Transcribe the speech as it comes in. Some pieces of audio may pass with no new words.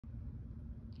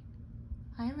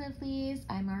Hi lovelies,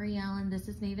 I'm Arielle and this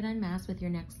is Maven Unmasked with your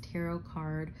next tarot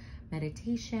card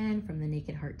meditation from the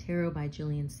Naked Heart Tarot by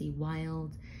Jillian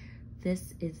Wilde.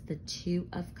 This is the Two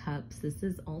of Cups. This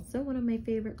is also one of my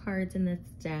favorite cards in this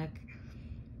deck.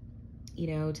 You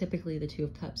know, typically the Two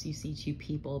of Cups, you see two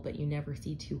people, but you never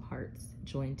see two hearts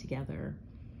joined together.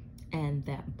 And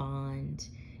that bond,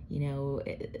 you know,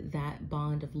 that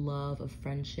bond of love, of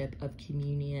friendship, of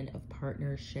communion, of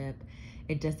partnership.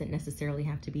 It doesn't necessarily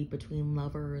have to be between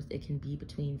lovers. It can be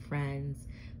between friends.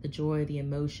 The joy, the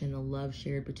emotion, the love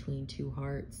shared between two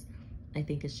hearts. I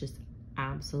think it's just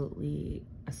absolutely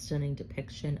a stunning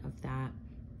depiction of that.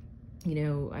 You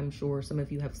know, I'm sure some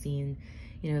of you have seen,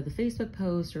 you know, the Facebook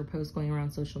post or post going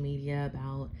around social media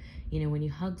about, you know, when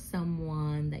you hug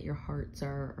someone that your hearts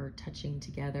are touching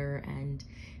together, and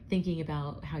thinking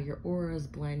about how your auras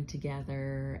blend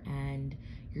together and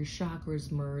your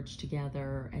chakras merge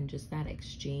together, and just that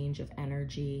exchange of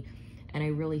energy. And I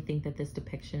really think that this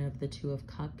depiction of the Two of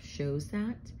Cups shows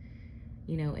that,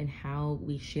 you know, and how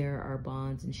we share our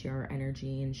bonds and share our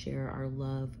energy and share our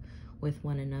love with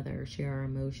one another, share our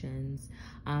emotions.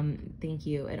 Thank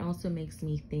you. It also makes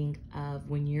me think of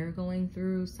when you're going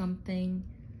through something,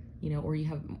 you know, or you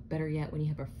have, better yet, when you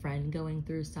have a friend going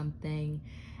through something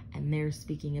and they're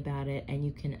speaking about it and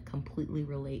you can completely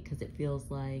relate because it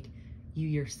feels like you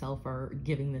yourself are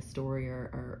giving the story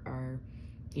or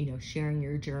you know, sharing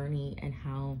your journey, and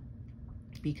how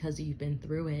because you've been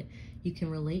through it, you can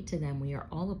relate to them. We are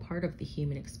all a part of the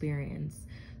human experience.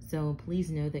 So please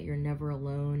know that you're never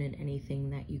alone in anything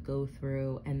that you go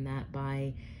through, and that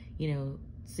by, you know,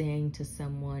 saying to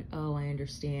someone, oh, I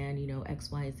understand, you know, X,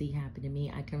 Y, Z happened to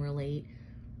me, I can relate.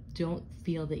 Don't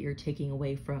feel that you're taking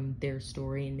away from their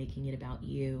story and making it about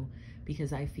you,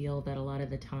 because I feel that a lot of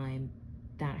the time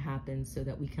that happens so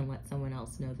that we can let someone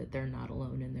else know that they're not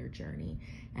alone in their journey.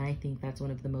 And I think that's one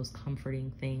of the most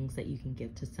comforting things that you can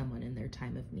give to someone in their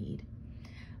time of need.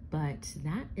 But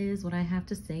that is what I have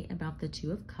to say about the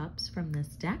Two of Cups from this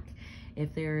deck.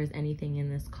 If there is anything in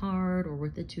this card or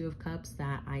with the Two of Cups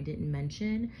that I didn't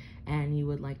mention and you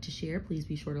would like to share, please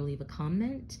be sure to leave a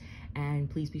comment, and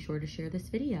please be sure to share this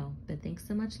video. But thanks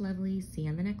so much, lovely. See you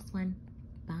on the next one.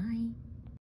 Bye.